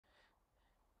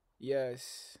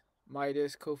Yes,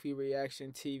 Midas Kofi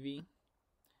Reaction TV.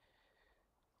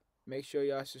 Make sure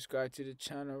y'all subscribe to the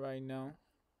channel right now.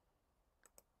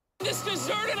 This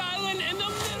deserted island in the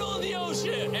middle of the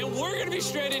ocean, and we're gonna be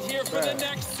stranded here for the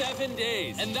next 7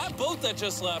 days. And that boat that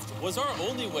just left was our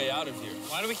only way out of here.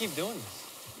 Why do we keep doing this?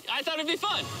 I thought it'd be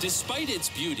fun. Despite its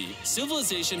beauty,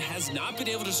 civilization has not been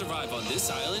able to survive on this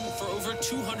island for over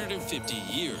 250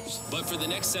 years. But for the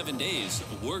next 7 days,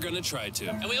 we're gonna try to.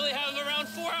 And we only have around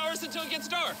 4 hours until it gets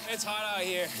dark. It's hot out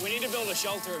here. We need to build a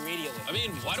shelter immediately. I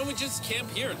mean, why don't we just camp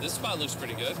here? This spot looks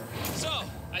pretty good. So,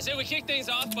 I say we kick things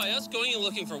off by us going and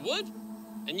looking for wood,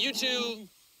 and you two...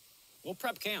 We'll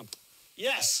prep camp.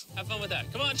 Yes! Have fun with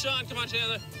that. Come on, Sean. Come on,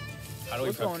 Chandler. How do we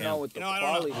What's prep going camp? on with the I don't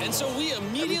quality? know. And so we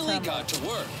immediately got to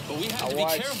work, but we had to be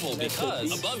careful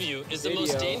because above you is the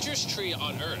most dangerous tree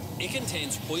on Earth. It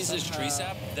contains poisonous tree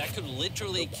sap that could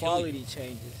literally kill you. Quality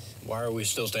changes. Why are we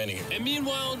still standing here? And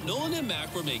meanwhile, Nolan and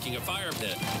Mac were making a fire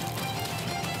pit.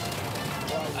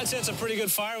 I'd say it's a pretty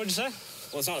good fire, would you say?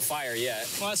 Well, it's not a fire yet.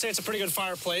 Well, I'd say it's a pretty good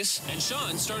fireplace. And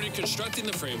Sean started constructing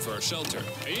the frame for our shelter.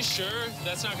 Are you sure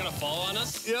that's not gonna fall on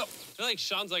us? Yep. I feel like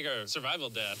Sean's like our survival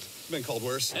dad. Been called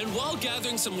worse. And while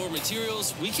gathering some more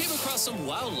materials, we came across some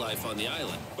wildlife on the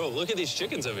island. Bro, look at these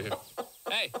chickens over here.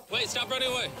 Hey, wait, stop running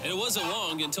away. And it wasn't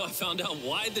long until I found out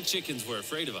why the chickens were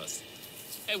afraid of us.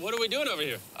 Hey, what are we doing over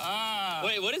here?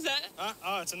 Wait, what is that?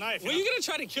 Oh, it's a knife. Were you gonna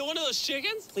try to kill one of those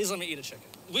chickens? Please let me eat a chicken.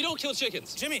 We don't kill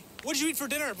chickens. Jimmy, what did you eat for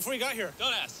dinner before you got here?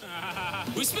 Don't ask.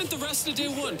 We spent the rest of day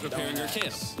one preparing our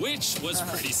camp, which was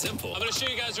pretty simple. I'm gonna show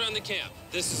you guys around the camp.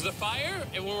 This is the fire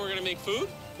and where we're gonna make food.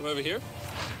 Come over here.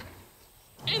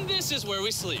 And this is where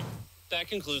we sleep. That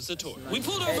concludes the tour. We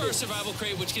pulled over our survival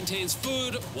crate, which contains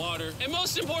food, water, and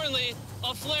most importantly,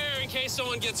 a flare in case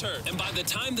someone gets hurt. And by the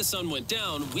time the sun went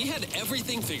down, we had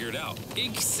everything figured out,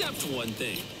 except one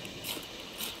thing.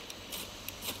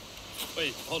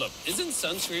 Wait, hold up. Isn't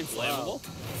sunscreen flammable?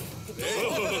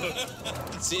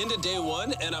 It's the end of day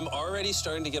one, and I'm already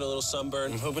starting to get a little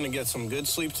sunburn. I'm hoping to get some good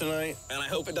sleep tonight. And I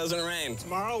hope it doesn't rain.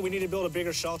 Tomorrow, we need to build a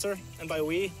bigger shelter. And by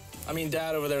we, I mean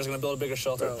Dad over there is going to build a bigger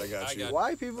shelter. I got you.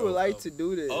 Why people like to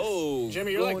do this? Oh.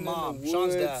 Jimmy, you're like Mom.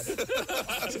 Sean's dad.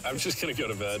 I'm just gonna go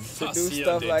to bed. To do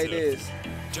stuff like this.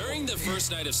 During the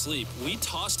first night of sleep, we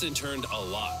tossed and turned a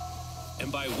lot.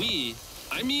 And by we,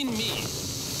 I mean me.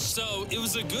 So it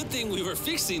was a good thing we were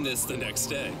fixing this the next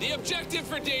day. The objective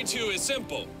for day two is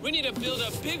simple. We need to build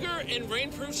a bigger and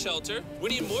rainproof shelter. We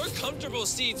need more comfortable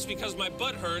seats because my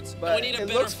butt hurts. But we need a it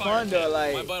better looks fire fun pit. though,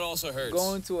 like My butt also hurts.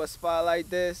 going to a spot like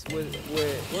this with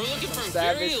We're looking for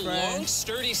very long,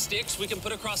 sturdy sticks we can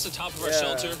put across the top of our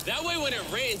shelter. That way when it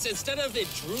rains, instead of it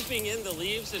drooping in the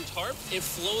leaves and tarp, it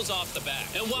flows off the back.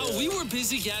 And while we were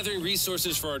busy gathering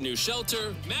resources for our new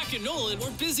shelter, Mac and Nolan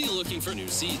were busy looking for new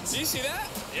seats. Do you see that?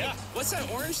 Yeah. What's that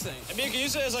orange thing? I mean, you can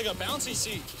use it as like a bouncy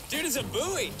seat. Dude, it's a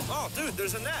buoy. Oh, dude,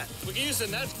 there's a net. We can use the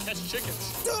net to catch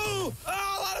chickens. Oh, a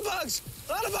lot of bugs.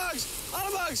 A lot of bugs. A lot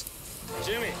of bugs.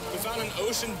 Jimmy, we found an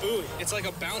ocean buoy. It's like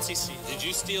a bouncy seat. Did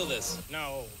you steal this?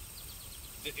 No.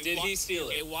 Did he steal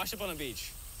it? It washed up on the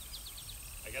beach.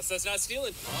 I guess that's not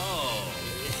stealing. Oh,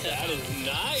 that is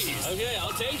nice. Okay,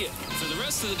 I'll take it. For the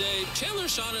rest of the day, Chandler,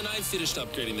 Sean, and I finished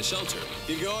upgrading the shelter.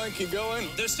 Keep going, keep going.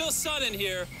 There's still sun in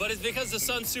here, but it's because the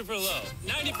sun's super low.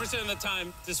 90% of the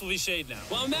time, this will be shade now.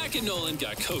 While Mac and Nolan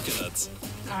got coconuts.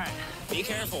 All right. Be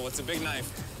careful. It's a big knife.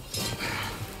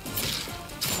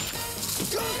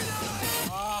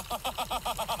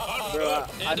 Bro,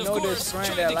 I know this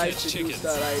friend that likes to do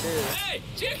stuff like this. Hey,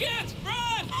 chickens,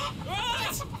 run!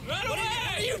 Run! Run away!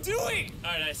 What are you doing?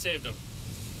 All right, I saved them.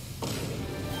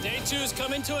 Day two is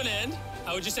coming to an end.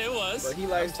 How would you say it was? But he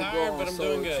likes to go on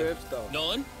solo trips though.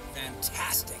 Nolan?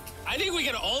 Fantastic. I think we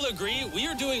can all agree we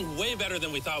are doing way better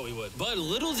than we thought we would. But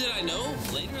little did I know,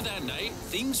 later that night,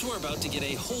 things were about to get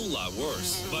a whole lot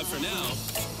worse. But for now,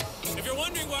 if you're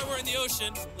wondering why we're in the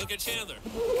ocean, look at Chandler.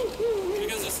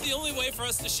 Because it's the only way for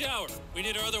us to shower. We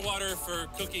need our other water for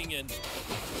cooking and,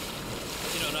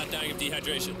 not dying of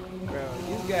dehydration. Bro,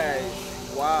 you guys,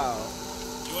 wow.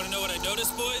 You want to know what I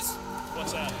noticed, boys?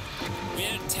 What's that? We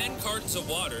had 10 cartons of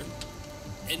water,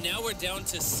 and now we're down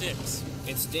to 6.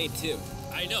 It's day 2.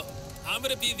 I know. I'm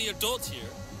going to be the adult here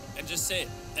and just say it.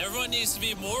 Everyone needs to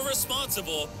be more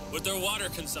responsible with their water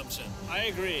consumption. I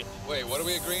agree. Wait, what are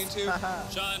we agreeing to?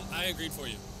 John, I agreed for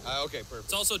you. Okay, perfect.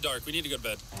 It's also dark. We need to go to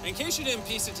bed. In case you didn't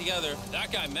piece it together,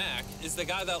 that guy, Mac, is the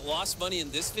guy that lost money in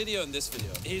this video and this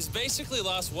video. He's basically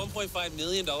lost $1.5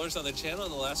 million on the channel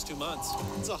in the last 2 months.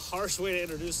 It's a harsh way to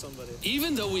introduce somebody.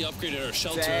 Even though we upgraded our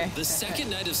shelter, the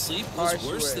second night of sleep was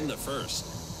worse than the first.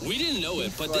 We didn't know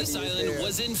it, but this island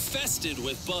was infested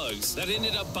with bugs that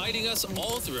ended up biting us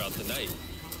all throughout the night.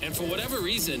 And for whatever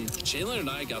reason, Jalen and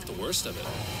I got the worst of it.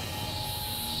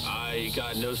 I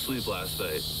got no sleep last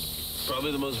night.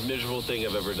 Probably the most miserable thing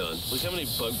I've ever done. Look how many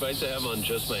bug bites I have on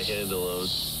just my hand alone.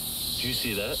 Do you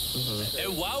see that?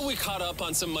 And while we caught up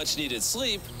on some much-needed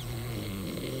sleep,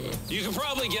 you can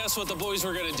probably guess what the boys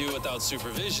were gonna do without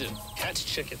supervision. Catch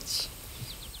chickens.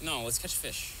 No, let's catch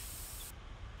fish.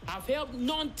 I've helped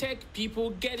non-tech people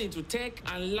get into tech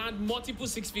and land multiple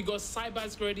six-figure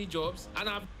cybersecurity jobs, and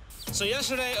I've... So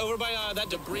yesterday, over by that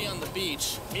debris on the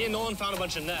beach, me and Nolan found a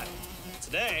bunch of net.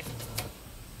 Today,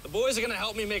 the boys are gonna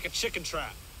help me make a chicken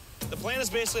trap. The plan is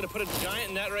basically to put a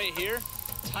giant net right here,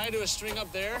 tie to a string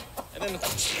up there, and then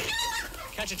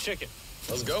catch a chicken.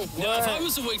 Let's go. Now, if I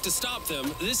was awake to stop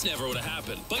them, this never would have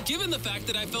happened. But given the fact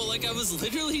that I felt like I was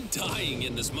literally dying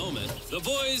in this moment, the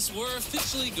boys were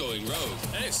officially going rogue.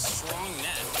 That is strong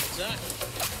net. Exactly.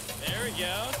 There we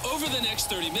go. Over the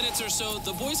next 30 minutes or so,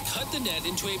 the boys cut the net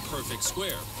into a perfect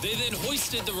square. They then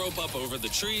hoisted the rope up over the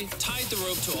tree, tied the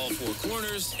rope to all four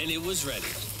corners, and it was ready.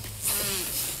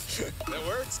 That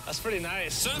works? That's pretty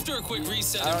nice. So after a quick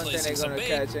reset and placing some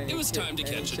bait, it was time to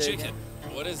catch a chicken.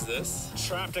 What is this?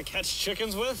 Trap to catch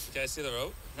chickens with? Can I see the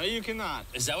rope? No, you cannot.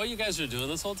 Is that what you guys were doing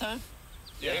this whole time?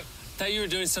 Yeah. I thought you were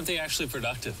doing something actually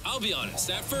productive. I'll be honest,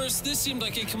 at first, this seemed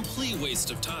like a complete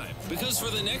waste of time. Because for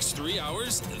the next 3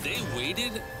 hours, they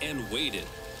waited and waited.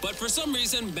 But for some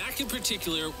reason, Mac in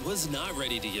particular was not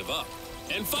ready to give up.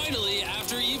 And finally,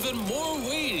 after even more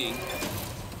waiting...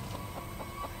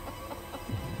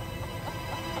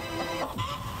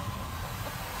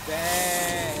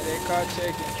 Dang, they caught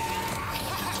chicken.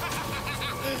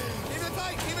 Keep it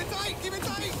tight, keep it tight, keep it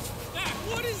tight. Mac,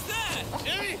 what is that?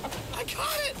 Jimmy, I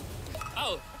caught it.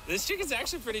 Oh, this chicken's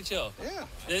actually pretty chill. Yeah.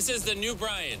 This is the new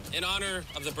Brian, in honor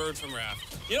of the bird from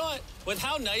Raft. You know what? With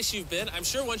how nice you've been, I'm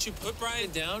sure once you put Brian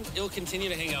down, it'll continue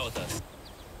to hang out with us.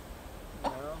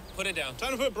 No. Put it down.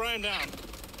 Time to put Brian down.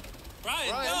 Brian,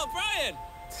 no, Brian!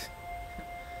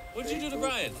 What'd you do to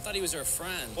Brian? I thought he was our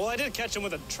friend. Well, I did catch him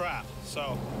with a trap,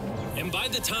 so. And by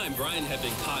the time Brian had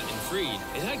been caught and freed,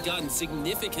 it had gotten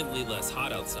significantly less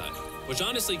hot outside, which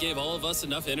honestly gave all of us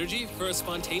enough energy for a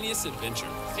spontaneous adventure.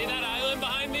 See that island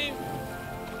behind me?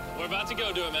 We're about to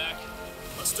go to it, Mac.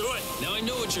 Let's do it. Now I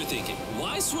know what you're thinking.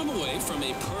 Why swim away from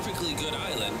a perfectly good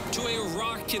island to a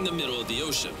rock in the middle of the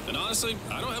ocean? And honestly,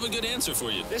 I don't have a good answer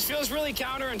for you. This feels really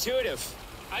counterintuitive.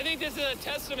 I think this is a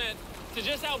testament to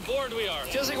just how bored we are.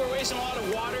 Feels like we're wasting a lot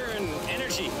of water and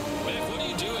energy. Mac, what are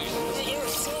you doing? There are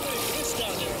so many fish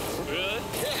down there. Really?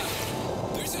 Yeah.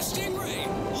 There's a stingray.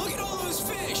 Look at all those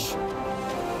fish.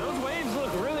 Those waves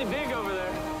look really big over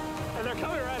there. And they're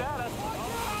coming right at us.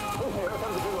 Oh, here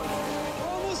comes a good one.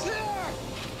 We're almost there.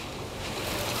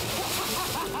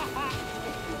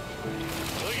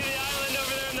 Look at the island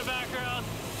over there in the background.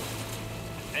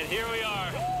 And here we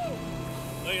are.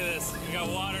 Look at this. We got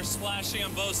water splashing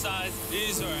on both sides.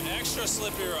 These are extra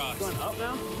slippery rocks. Going up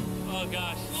now? Oh,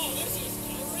 gosh. Oh, this is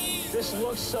crazy. This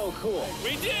looks so cool.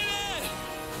 We did it!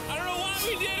 I don't know why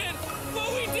we did it,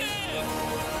 but we did!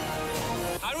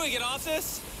 How do we get off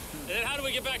this? And then how do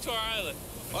we get back to our island?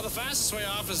 Well, the fastest way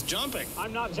off is jumping.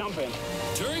 I'm not jumping.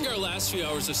 During our last few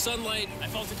hours of sunlight, I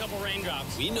felt a couple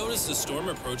raindrops. we noticed a storm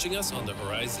approaching us on the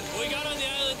horizon. When we got on the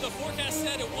island, the forecast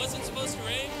said it wasn't supposed to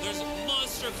rain. There's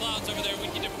monster clouds over there we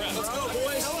can depress. Let's go,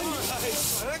 boys.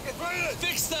 Guys.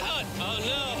 Fix the hut! Oh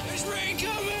no! There's rain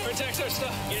coming. Protect our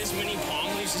stuff! Get as many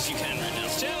palm leaves as you can right now.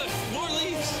 Chandler, more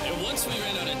leaves! And once we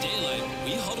ran out of daylight,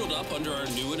 we huddled up under our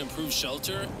new and improved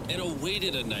shelter and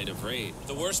awaited a night of rain.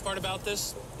 The worst part about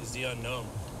this is the unknown.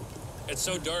 It's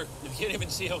so dark, you can't even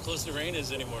see how close the rain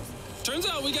is anymore. Turns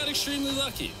out we got extremely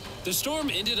lucky. The storm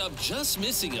ended up just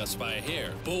missing us by a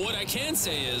hair. But what I can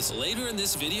say is, later in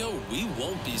this video, we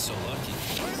won't be so lucky.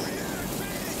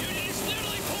 Dude, it's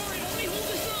literally pouring! Let me hold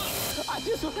this up! I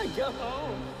just want to go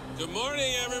home. Good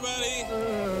morning, everybody!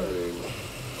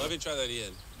 Let me try that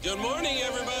again. Good morning,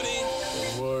 everybody!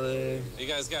 Good morning. You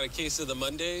guys got a case of the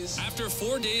Mondays? After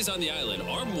 4 days on the island,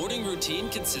 our morning routine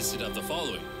consisted of the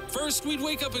following. First, we'd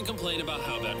wake up and complain about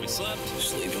how bad we slept.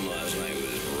 Sleeping last night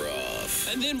was rough.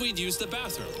 And then we'd use the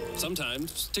bathroom,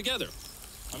 sometimes together.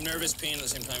 I'm nervous peeing at the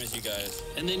same time as you guys.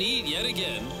 And then eat, yet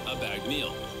again, a bagged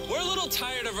meal. We're a little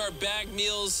tired of our bagged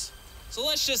meals, so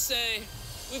let's just say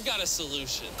we've got a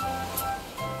solution. All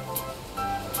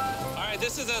right,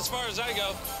 this is as far as I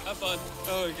go. Have fun.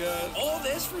 Oh, my God. All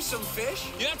this for some fish?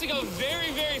 You have to go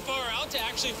very, very far out to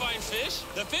actually find fish.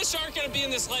 The fish aren't going to be in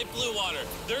this light blue water.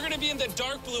 They're going to be in the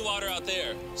dark blue water out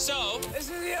there. So... This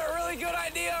is either a really good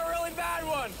idea or a really bad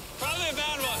one. Probably a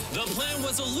bad one. The plan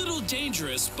was a little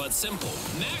dangerous, but simple.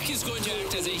 Mac is going to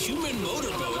act as a human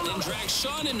motorboat and drag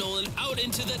Sean and Nolan out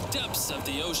into the depths of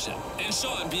the ocean. And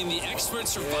Sean, being the expert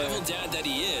survival dad that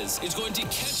he is going to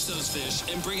catch those fish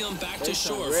and bring them back to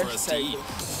shore for us to eat.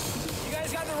 You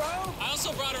guys got the rope? I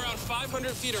also brought around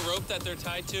 500 feet of rope that they're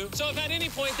tied to. So if at any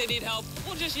point they need help,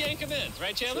 we'll just yank them in.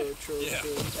 Right, Chandler? True.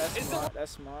 That's smart.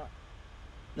 That's smart.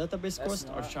 Database costs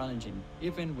are challenging,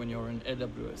 even when you're an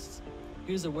AWS.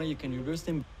 Here's a way you can reduce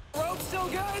them. Rope still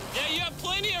good? Yeah, you have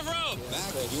plenty of rope.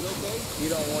 Mac, are you okay? You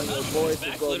don't want your boys to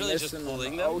Mac go literally just missing on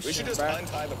pulling the them? ocean, We should just bruh.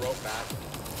 untie the rope, Mac.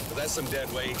 But that's some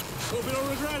dead weight. Hope you don't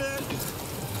regret it.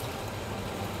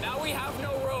 Now we have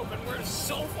no rope and we're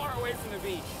so far away from the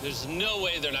beach. There's no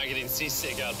way they're not getting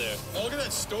seasick out there. Oh, look at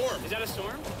that storm. Is that a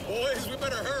storm? Boys, we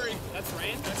better hurry. That's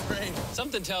rain? That's rain.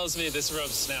 Something tells me this rope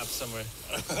snapped somewhere.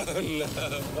 No.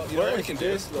 You know what we can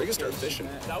do? We can start fishing.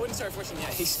 I wouldn't start pushing the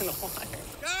ice in the water.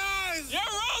 Guys! Your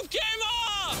rope came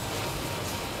off!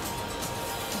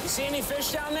 You see any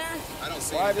fish down there? I don't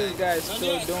see Why anything. these guys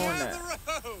still doing that?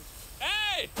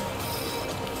 Hey!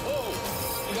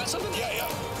 Whoa! You got something? Yeah.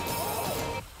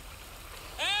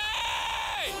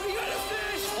 Hey! We got a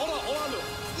fish! Hold on to it.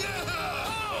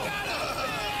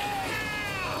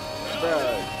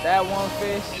 Bruh, that one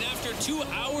fish. And after 2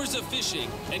 hours of fishing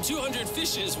and 200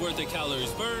 fishes worth of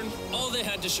calories burned, all they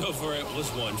had to show for it was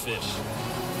one fish.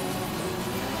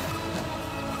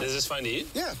 Is this fine to eat?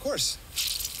 Yeah, of course.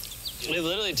 It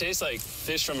literally tastes like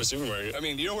fish from a supermarket. I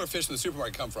mean, you know where fish from the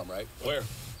supermarket come from, right? Where?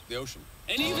 The ocean.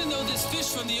 And even though this fish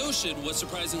from the ocean was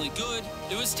surprisingly good,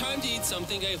 it was time to eat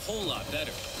something a whole lot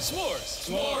better. S'mores.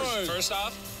 S'mores. First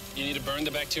off, you need to burn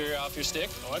the bacteria off your stick.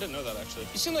 Oh, I didn't know that, actually.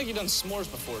 You seem like you've done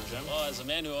s'mores before, Jim. Well, as a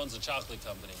man who owns a chocolate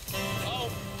company. Oh,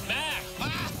 Mac!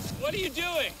 What are you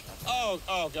doing? Oh,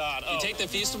 God. You take the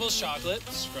Feastables chocolate,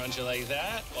 scrunch it like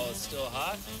that while it's still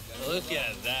hot. Look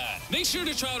at that. Make sure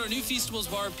to try out our new Feastables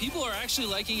bar. People are actually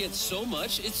liking it so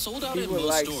much, it's sold out People in most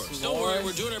like stores. Don't worry, s'mores.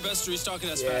 we're doing our best to restock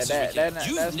it as Yeah, fast as we can. that's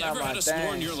You've not never my had a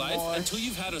s'more in your thing, life s'mores. until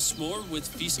you've had a s'more with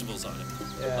Feastables on it.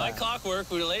 Yeah. Like clockwork,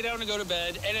 we lay down to go to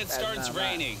bed, and it That's starts not my-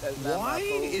 raining. that's not my Why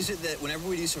food. is it that whenever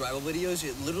we do survival videos,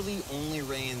 it literally only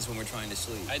rains when we're trying to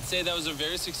sleep? I'd say that was a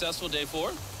very successful day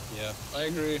 4. Yeah, I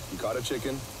agree. You caught a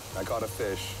chicken. I caught a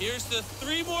fish. Here's the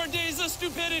 3 more days of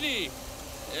stupidity.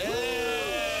 Yeah.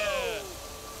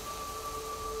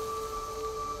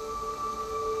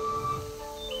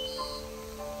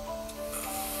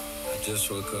 I just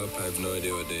woke up. I have no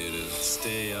idea what day it is.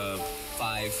 Stay up.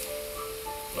 5.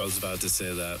 I was about to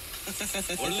say that.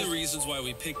 One of the reasons why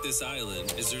we picked this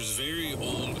island is there's very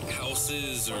old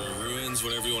houses or ruins,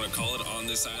 whatever you want to call it, on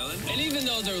this island. And even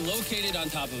though they're located on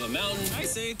top of a mountain, I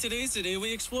say today's the day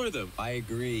we explore them. I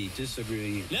agree.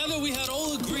 Disagree. Now that we had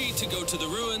all agreed to go to the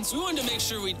ruins, we wanted to make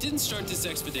sure we didn't start this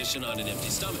expedition on an empty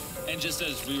stomach. And just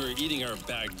as we were eating our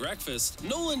bagged breakfast,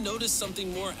 Nolan noticed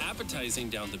something more appetizing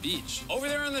down the beach. Over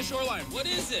there on the shoreline. What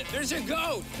is it? There's a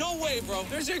goat. No way, bro.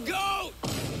 There's a goat.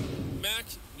 Mac,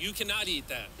 you cannot eat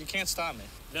that. You can't stop me.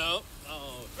 No.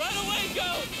 Oh. Run away,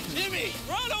 goat. Jimmy,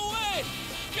 run away.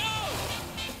 Goat.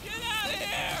 Get out of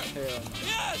here. Hell no.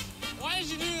 Yes. Why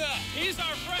did you do that? He's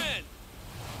our friend.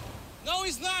 No,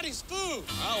 he's not. He's food.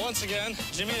 Oh, once again,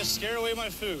 Jimmy has scared away my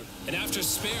food. And after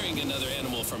sparing another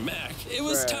animal from Mac, it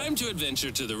was Bruh. time to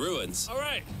adventure to the ruins. All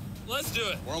right. Let's do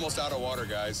it. We're almost out of water,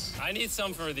 guys. I need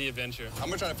some for the adventure. I'm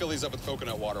gonna try to fill these up with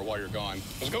coconut water while you're gone.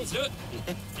 Let's go. Let's do it.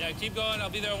 Yeah, keep going.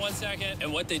 I'll be there in 1 second.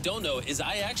 And what they don't know is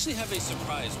I actually have a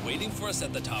surprise waiting for us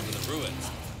at the top of the ruins.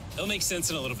 It'll make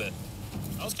sense in a little bit.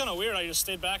 That was kind of weird. I just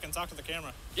stayed back and talked to the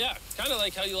camera. Yeah, kind of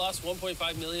like how you lost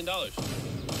 $1.5 million.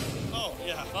 Oh,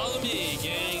 yeah. Follow me,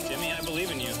 gang. Jimmy, I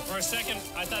believe in you. For a second,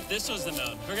 I thought this was the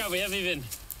mountain. Forgot we haven't even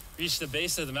reached the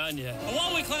base of the mountain yet. But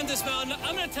while we climb this mountain,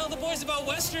 I'm gonna tell the boys about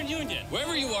Western Union.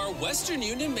 Wherever you are, Western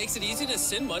Union makes it easy to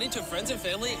send money to friends and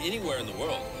family anywhere in the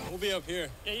world. We'll be up here.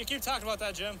 Yeah, you keep talking about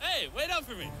that, Jim. Hey, wait up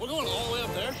for me. We're going all the way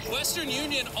up there. Western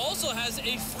Union also has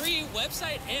a free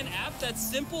website and app that's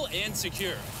simple and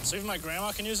secure. So even my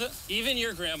grandma can use it? Even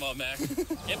your grandma, Mac.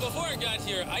 And before I got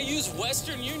here, I used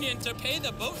Western Union to pay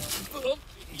the boat. Oh,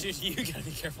 dude, you gotta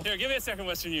be careful. Here, give me a second,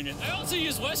 Western Union. I also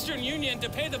used Western Union to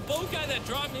pay the boat guy that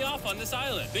dropped me off on this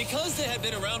island. Because they had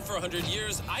been around for 100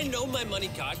 years, I know my money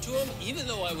got to them even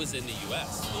though I was in the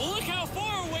U.S. Look how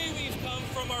far away we've come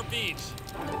from from our beach.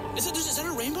 Is that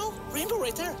a rainbow? Rainbow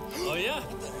right there. Oh, yeah.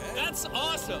 That's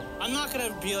awesome. I'm not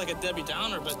gonna be like a Debbie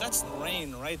Downer, but that's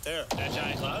rain right there. That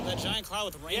giant cloud? That giant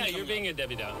cloud with rain. Yeah, you're being a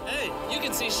Debbie Downer. Hey, you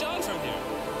can see Sean from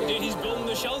here. Dude, he's building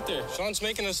the shelter. Sean's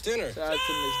making us dinner. Shout out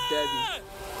to Miss Debbie.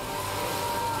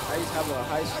 I used to have a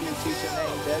high school teacher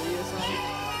named Debbie or something.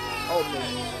 Oh,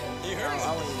 man. You heard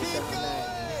I won't even say her name.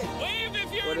 Wave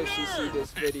if you're What a if she nerd. see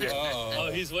this video?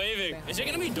 Oh, he's waving. Is it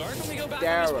gonna be dark when we go back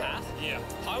Dara. on this path? Yeah.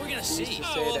 How are we gonna She used see? to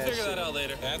Oh, say we'll that figure shit. that out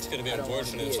later. That's gonna be I don't wanna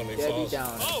unfortunate be if a somebody Debbie falls.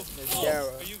 Downer. Oh, Miss oh, Dara.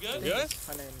 are you good? Good?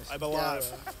 Her name is I'm alive.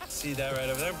 Dara. See that right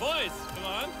over there? Boys, come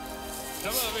on.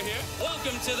 Come over here.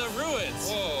 Welcome to the ruins.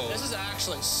 Whoa. This is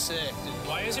actually sick, dude.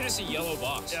 Why is it just a yellow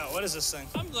box? Yeah, what is this thing?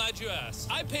 I'm glad you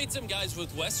asked. I paid some guys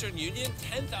with Western Union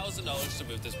 $10,000 to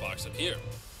move this box up here.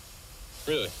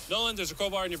 Really? Nolan, there's a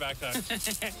crowbar in your backpack.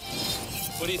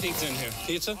 What do you think's in here?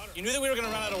 Pizza? You knew that we were gonna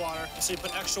run out of water, so you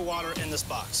put extra water in this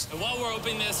box. And while we're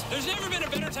opening this, there's never been a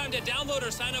better time to download or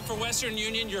sign up for Western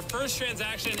Union. Your first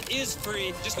transaction is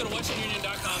free. Just go to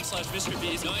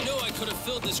westernunion.com/MrBeast. Now, I know I could have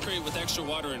filled this crate with extra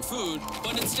water and food,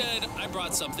 but instead, I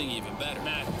brought something even better.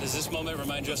 Matt, does this moment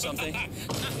remind you of something?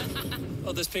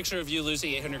 Oh, this picture of you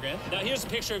losing 800 grand? Now, here's a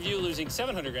picture of you losing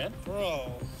 700 grand.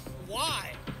 Bro,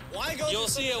 why? Why go? You'll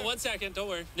see it 1 second, don't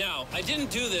worry. Now, I didn't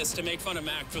do this to make fun of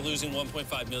Mac for losing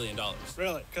 $1.5 million.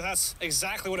 Really? Because that's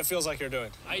exactly what it feels like you're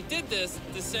doing. I did this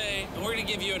to say, and we're gonna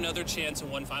give you another chance in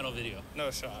one final video.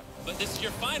 No shot. But this is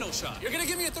your final shot. You're gonna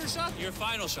give me a third shot? Your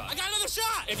final shot. I got another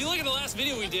shot! If you look at the last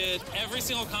video we did, every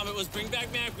single comment was bring back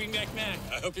Mac, bring back Mac.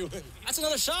 I hope you win. That's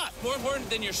another shot. More important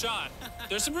than your shot,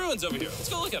 there's some ruins over here. Let's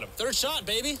go look at them. Third shot,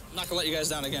 baby. I'm not gonna let you guys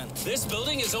down again. This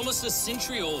building is almost a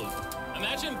century old.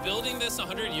 Imagine building this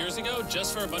 100 years ago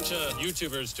just for a bunch of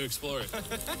YouTubers to explore it.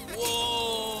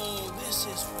 Whoa, this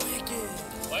is wicked.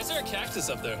 Why is there a cactus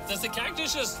up there? Does the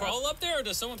cactus just crawl up there, or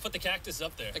does someone put the cactus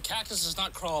up there? The cactus does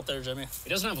not crawl up there, Jimmy. It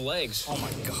doesn't have legs. Oh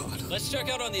my God. Let's check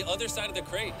out on the other side of the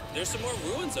crate. There's some more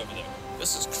ruins over there.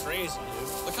 This is crazy, dude.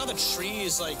 Look how the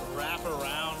trees like wrap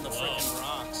around the freaking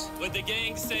rocks. Would the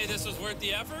gang say this was worth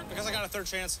the effort? Because I got a third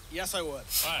chance, yes, I would.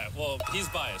 All right, well, he's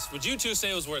biased. Would you two say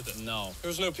it was worth it? No. There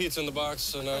was no pizza in the box,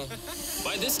 so no.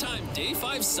 By this time, Day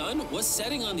 5's sun was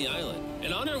setting on the island.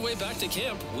 And on our way back to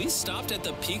camp, we stopped at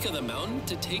the peak of the mountain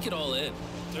to take it all in.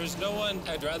 There's no one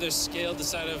I'd rather scale the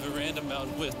side of a random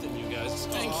mountain with than you guys.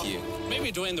 Thank you.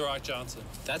 Maybe Dwayne "The Rock" Johnson.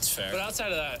 That's fair. But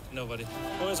outside of that, nobody.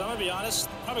 Boys, I'm gonna be honest,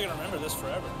 probably gonna remember this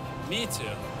forever. Me too.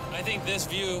 I think this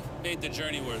view made the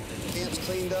journey worth it. Camp's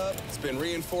cleaned up. It's been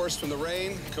reinforced from the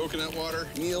rain, coconut water.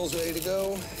 Meal's ready to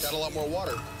go. Got a lot more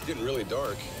water. It's getting really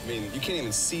dark. I mean, you can't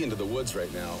even see into the woods right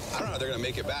now. I don't know how they're gonna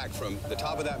make it back from the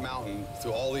top of that mountain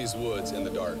through all these woods in the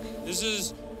dark. This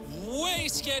is way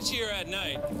sketchier at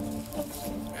night.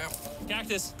 Ow.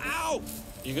 Cactus. Ow!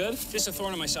 You good? Just a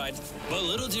thorn on my side. But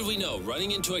little did we know,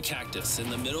 running into a cactus in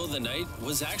the middle of the night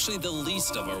was actually the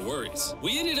least of our worries.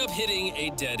 We ended up hitting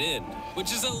a dead end,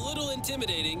 which is a little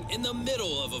intimidating in the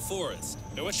middle of a forest.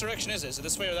 Hey, which direction is it? Is it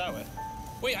this way or that way?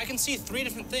 Wait, I can see 3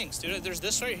 different things, dude. There's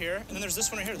this right here, and then there's this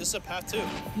one right here. This is a path too.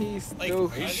 He's Like,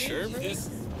 stupid. Are you sure, bro?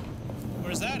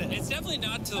 Where's that at? It's definitely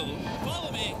not to the left.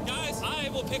 Follow me. Guys, I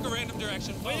will pick a random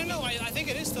direction. Wait, no, I think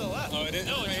it is to the left. Oh, it is?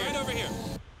 No, it's right over here.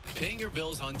 Paying your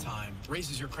bills on time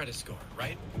raises your credit score,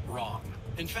 right? Wrong.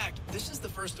 In fact, this is the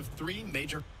first of 3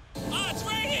 major... Ah, it's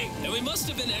raining! And we must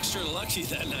have been extra lucky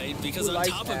that night because Who on likes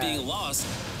top that? of being lost,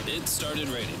 it started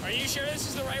raining. Are you sure this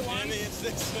is the right one? It's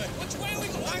this way. Which way are we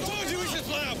going? I told you we should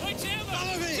split up. Hey, Chandler!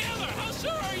 Follow me. Chandler, how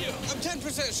sure are you? I'm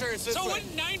 10% sure it's this So way.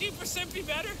 wouldn't 90% be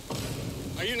better?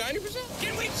 Are you 90%?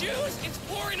 Can we choose? It's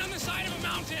pouring on the side of a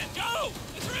mountain. Go!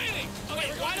 It's raining. Okay,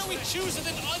 Why don't we choose and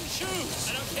then unchoose?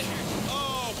 I don't care.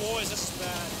 Oh, boys, this is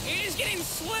bad. It is getting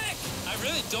slick. I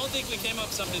really don't think we came up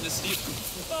with something this steep.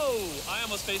 Whoa! I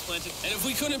almost face planted. And if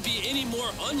we couldn't be any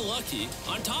more unlucky,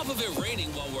 on top of it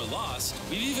raining while we're lost,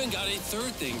 we've even got a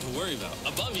third thing to worry about.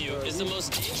 Above you is the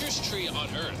most dangerous tree on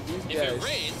Earth. If guys it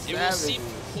rains, it will savages. seep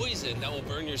poison that will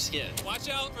burn your skin. Watch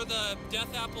out for the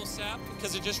death apple sap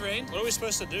because it just rained. What are we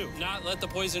supposed to do? Not let the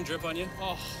poison drip on you.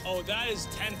 Oh, that is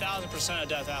 10,000% a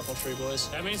death apple tree, boys.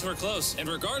 That means we're close. And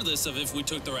regardless of if we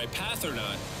took the right path or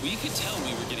not, we could tell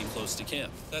we were getting close to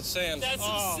camp. That's sand. That's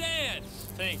some sand.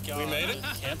 Thank God. We made it?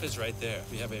 Camp is right there.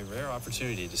 We have a rare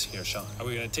opportunity to scare Sean. Are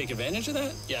we going to take advantage of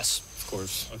that? Yes. Of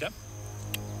course. Okay.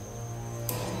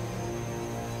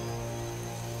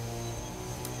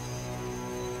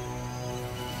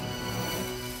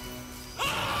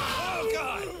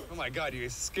 Oh my God, you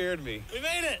guys scared me. We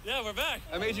made it. Yeah, we're back.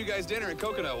 I made you guys dinner and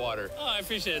coconut water. Oh, I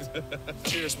appreciate it.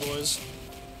 Cheers, boys.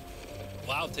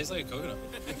 Wow, it tastes like a coconut.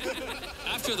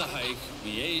 After the hike,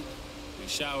 we ate, we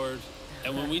showered,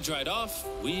 And when we dried off,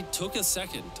 we took a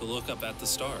second to look up at the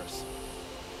stars.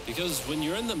 Because when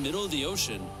you're in the middle of the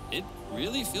ocean, it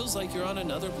really feels like you're on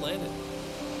another planet.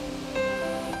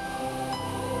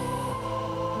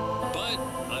 But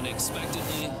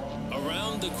unexpectedly,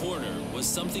 around the corner was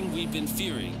something we'd been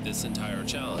fearing this entire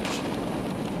challenge.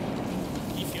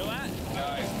 You feel that?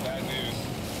 Guys, bad news.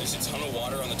 There's a ton of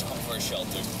water on the top of our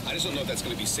shelter. I just don't know if that's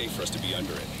going to be safe for us to be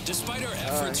under it. Despite our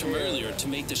efforts from earlier to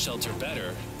make the shelter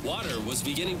better, water was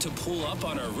beginning to pull up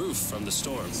on our roof from the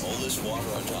storm. All this water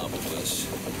on top of us.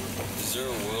 Is there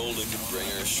a world that could bring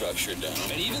our structure down?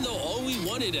 And even though all we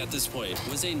wanted at this point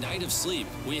was a night of sleep,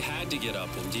 we had to get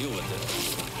up and deal with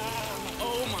it.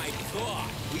 Oh my God.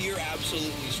 We are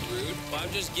absolutely screwed. I'm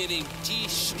just getting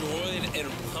destroyed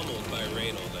and pummeled by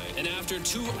rain all night. And after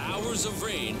 2 hours of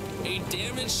rain, a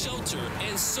damaged shelter,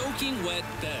 and soaking wet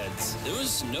beds, there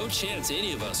was no chance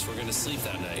any of us were going to sleep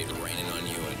that night. Raining on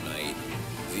you at night.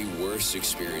 The worst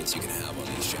experience you can have on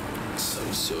these junkets.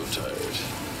 I'm so tired.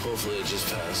 Hopefully it just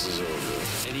passes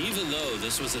over. And even though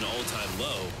this was an all-time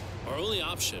low, our only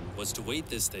option was to wait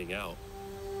this thing out.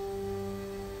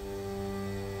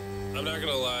 I'm not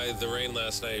gonna lie, the rain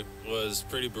last night was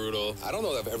pretty brutal. I don't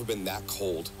know that I've ever been that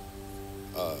cold.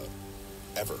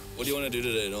 Ever. What do you want to do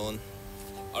today, Nolan?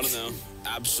 I don't know.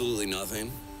 Absolutely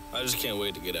nothing. I just can't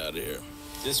wait to get out of here.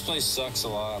 This place sucks a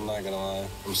lot, I'm not gonna lie.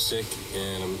 I'm sick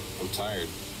and I'm tired,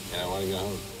 and I want to go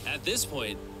home. At this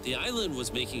point, the island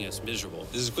was making us miserable.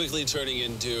 This is quickly turning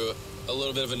into a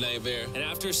little bit of a nightmare. And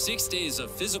after 6 days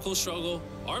of physical struggle,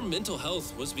 our mental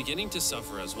health was beginning to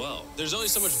suffer as well. There's only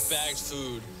so much bagged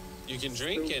food you can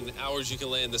drink and hours you can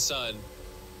lay in the sun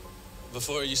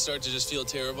before you start to just feel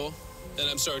terrible. And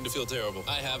I'm starting to feel terrible.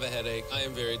 I have a headache. I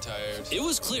am very tired. It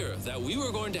was clear that we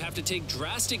were going to have to take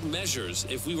drastic measures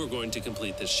if we were going to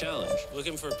complete this challenge.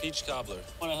 Looking for a peach cobbler.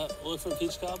 Want to look for a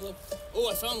peach cobbler? Oh,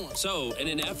 I found one. So, in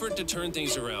an effort to turn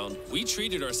things around, we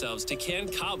treated ourselves to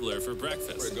canned cobbler for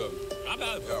breakfast. Pretty good. Not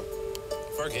bad. Yeah.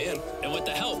 For a can. And with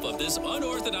the help of this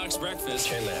unorthodox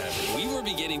breakfast, we were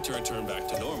beginning to return back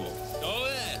to normal. Go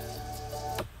ahead.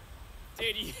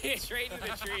 Dude, you hit straight into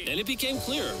the tree. And it became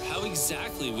clear how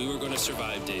exactly we were going to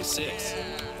survive day 6.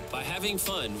 By having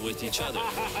fun with each other.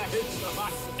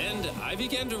 And I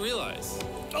began to realize,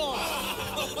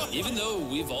 even though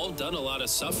we've all done a lot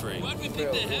of suffering, Why'd we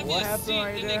pick the heaviest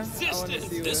seat in existence?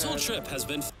 this whole trip has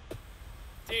been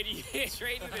Dude, you hit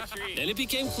straight into the tree. and it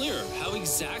became clear how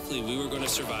exactly we were going to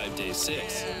survive day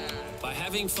 6. By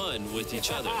having fun with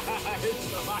each other.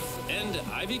 And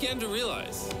I began to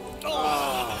realize,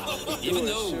 even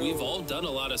though we've all done a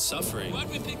lot of suffering,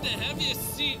 Why'd we pick the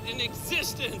heaviest seat in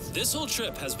existence? this whole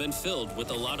trip has been filled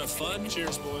with a lot of fun,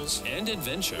 Cheers, boys. and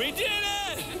adventure. We did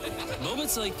it!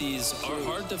 Moments like these are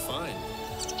hard to find.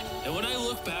 And when I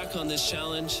look back on this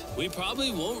challenge, we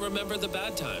probably won't remember the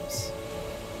bad times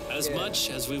as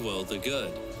much as we will the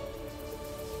good.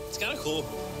 It's kind of cool.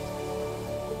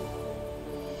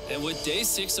 And with day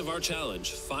 6 of our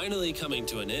challenge finally coming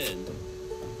to an end,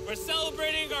 We're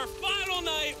celebrating our final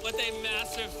night with a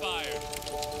massive fire.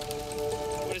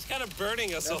 But it's kind of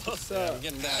burning us all. I'm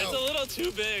getting It's a little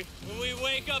too big. When we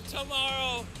wake up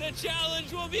tomorrow, the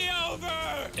challenge will be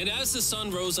over. and as the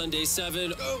sun rose on day 7,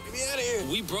 Get me out of here.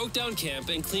 we broke down camp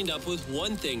and cleaned up with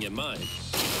one thing in mind: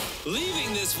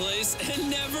 leaving this place and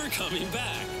never coming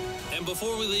back. And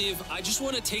before we leave, I just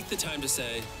want to take the time to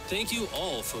say thank you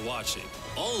all for watching.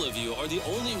 All of you are the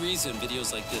only reason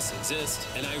videos like this exist,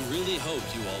 and I really hope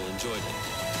you all enjoyed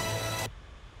it.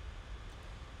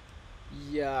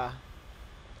 Yeah.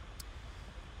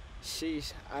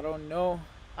 Sheesh, I don't know.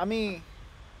 I mean,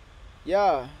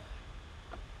 yeah.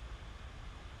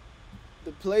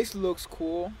 The place looks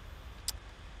cool.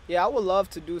 Yeah, I would love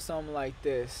to do something like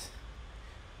this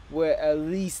with at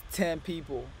least 10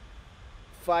 people.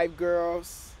 5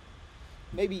 girls.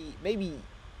 Maybe,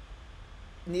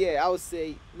 yeah, I would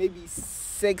say maybe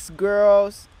 6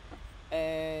 girls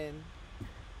and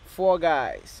 4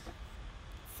 guys.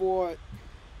 4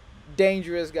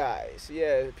 dangerous guys.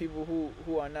 Yeah, people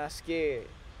who are not scared.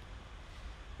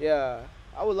 Yeah,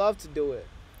 I would love to do it.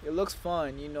 It looks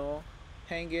fun, you know,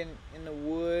 hanging in the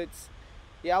woods.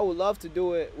 Yeah, I would love to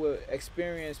do it with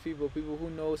experienced people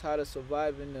who knows how to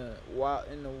survive in the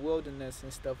wilderness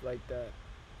and stuff like that.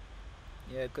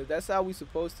 Yeah, 'cause that's how we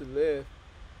supposed to live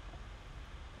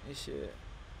and shit.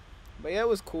 But yeah, it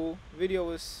was cool. Video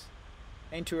was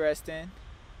interesting.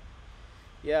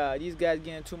 Yeah, these guys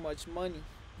getting too much money,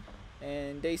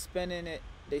 and they spending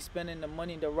the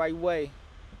money the right way.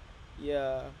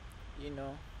 Yeah, you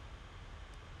know,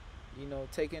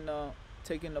 taking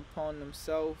upon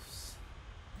themselves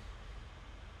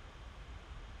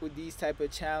with these type of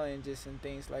challenges and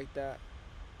things like that.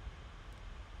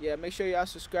 yeah, make sure y'all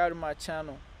subscribe to my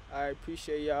channel. I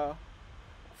appreciate y'all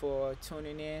for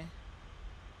tuning in.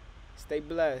 Stay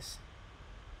blessed.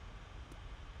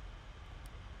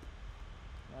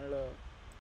 One love.